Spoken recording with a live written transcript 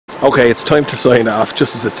Okay, it's time to sign off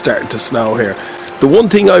just as it's starting to snow here. The one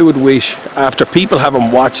thing I would wish, after people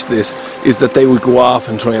having watched this, is that they would go off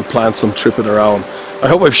and try and plan some trip of their own. I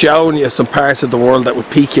hope I've shown you some parts of the world that would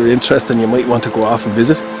pique your interest and you might want to go off and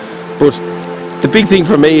visit. But the big thing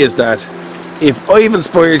for me is that if I've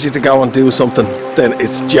inspired you to go and do something, then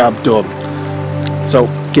it's job done. So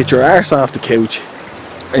get your arse off the couch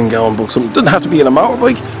and go and book something. It doesn't have to be in a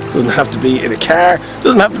motorbike, doesn't have to be in a car,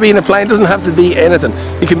 doesn't have to be in a plane, doesn't have to be anything.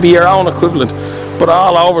 It can be your own equivalent. But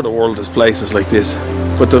all over the world there's places like this.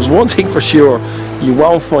 But there's one thing for sure, you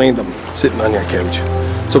won't find them sitting on your couch.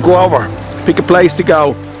 So go over, pick a place to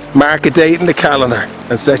go, mark a date in the calendar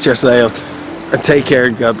and set your sail. And take care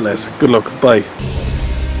and God bless. Good luck. Bye.